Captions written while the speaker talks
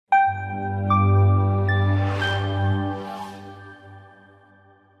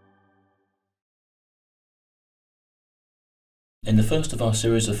In the first of our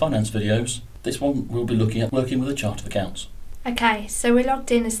series of finance videos, this one we'll be looking at working with a chart of accounts. Okay, so we're logged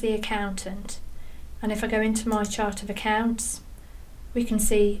in as the accountant, and if I go into my chart of accounts, we can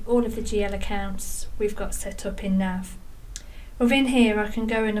see all of the GL accounts we've got set up in NAV. Within here I can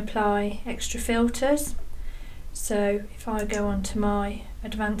go and apply extra filters. So if I go onto my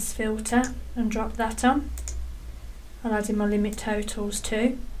advanced filter and drop that on, I'll add in my limit totals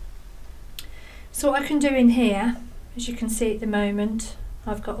too. So what I can do in here, as you can see at the moment,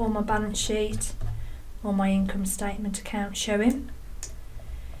 I've got all my balance sheet, all my income statement account showing.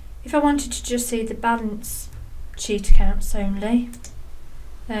 If I wanted to just see the balance sheet accounts only,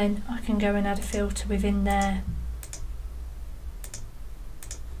 then I can go and add a filter within there,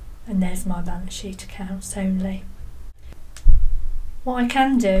 and there's my balance sheet accounts only. What I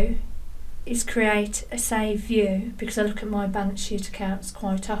can do is create a save view, because I look at my balance sheet accounts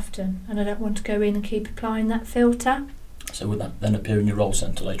quite often and I don't want to go in and keep applying that filter. So would that then appear in your role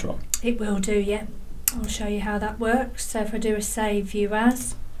centre later on? It will do, yeah. I'll show you how that works. So if I do a save view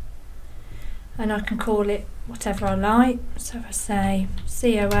as, and I can call it whatever I like, so if I say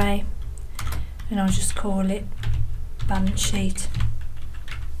COA, and I'll just call it balance sheet.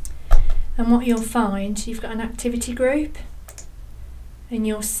 And what you'll find, you've got an activity group, and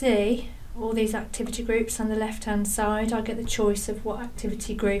you'll see all these activity groups on the left hand side. I get the choice of what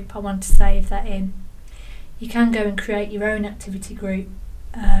activity group I want to save that in. You can go and create your own activity group,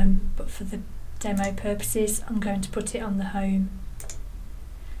 but for the demo purposes I'm going to put it on the home.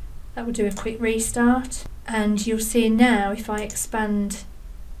 That will do a quick restart, and you'll see now if I expand,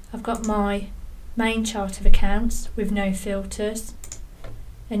 I've got my main chart of accounts with no filters,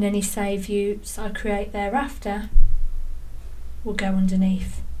 and any save views I create thereafter will go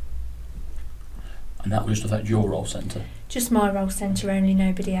underneath. And that will just affect your role centre? Just my role centre only,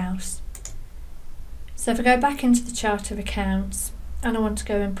 nobody else. So if I go back into the chart of accounts and I want to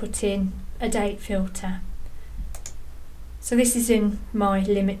go and put in a date filter, so this is in my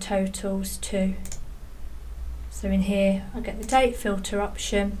limit totals too. So in here I get the date filter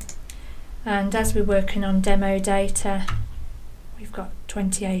option, and as we're working on demo data, we've got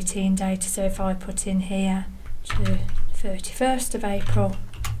 2018 data, so if I put in here to 31st of April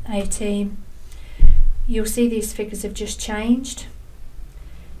 18, you'll see these figures have just changed.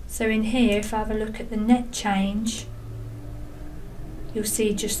 So in here, if I have a look at the net change, you'll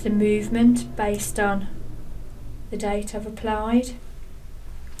see just the movement based on the date I've applied.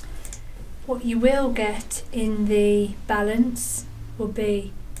 What you will get in the balance will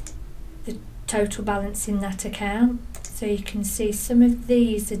be the total balance in that account. So you can see some of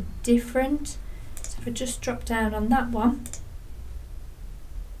these are different. So if I just drop down on that one,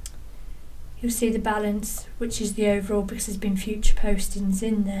 you'll see the balance, which is the overall, because there's been future postings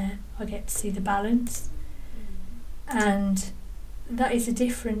in there. I get to see the balance, and that is a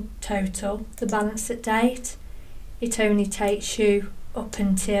different total. The balance at date, it only takes you up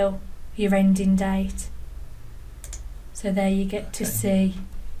until your ending date. So there you get to see,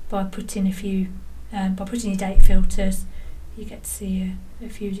 by putting a few, by putting your date filters, you get to see a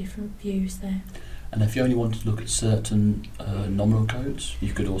few different views there. And if you only wanted to look at certain nominal codes,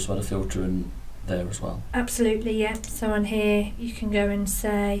 you could also add a filter in there as well? Absolutely, yeah. So on here you can go and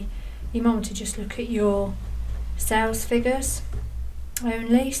say, you might want to just look at your sales figures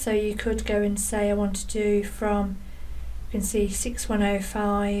only, so you could go and say I want to do from, you can see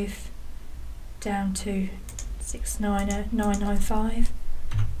 6105 down to 69995.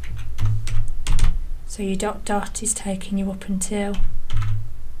 So your dot is taking you up until,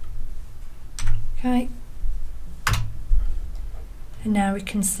 okay, and now we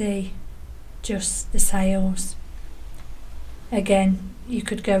can see just the sales. Again, you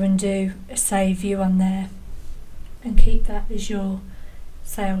could go and do a save view on there and keep that as your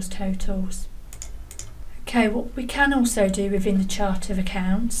sales totals. Okay, what we can also do within the chart of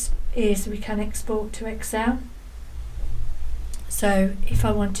accounts is we can export to Excel. So if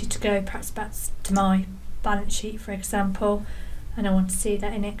I wanted to go perhaps back to my balance sheet, for example, and I want to see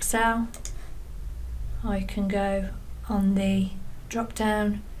that in Excel, I can go on the drop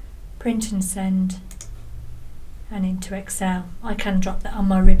down, print and send, and into Excel. I can drop that on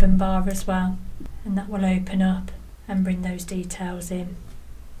my ribbon bar as well, and that will open up and bring those details in.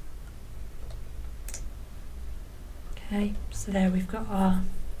 Okay, so there we've got our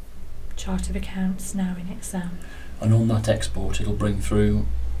chart of accounts now in Excel. And on that export it'll bring through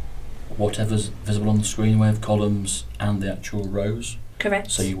whatever's visible on the screen, we have columns and the actual rows? Correct.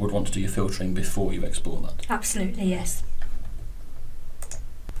 So you would want to do your filtering before you export that? Absolutely, yes.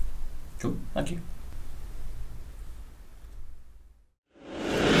 Cool, thank you.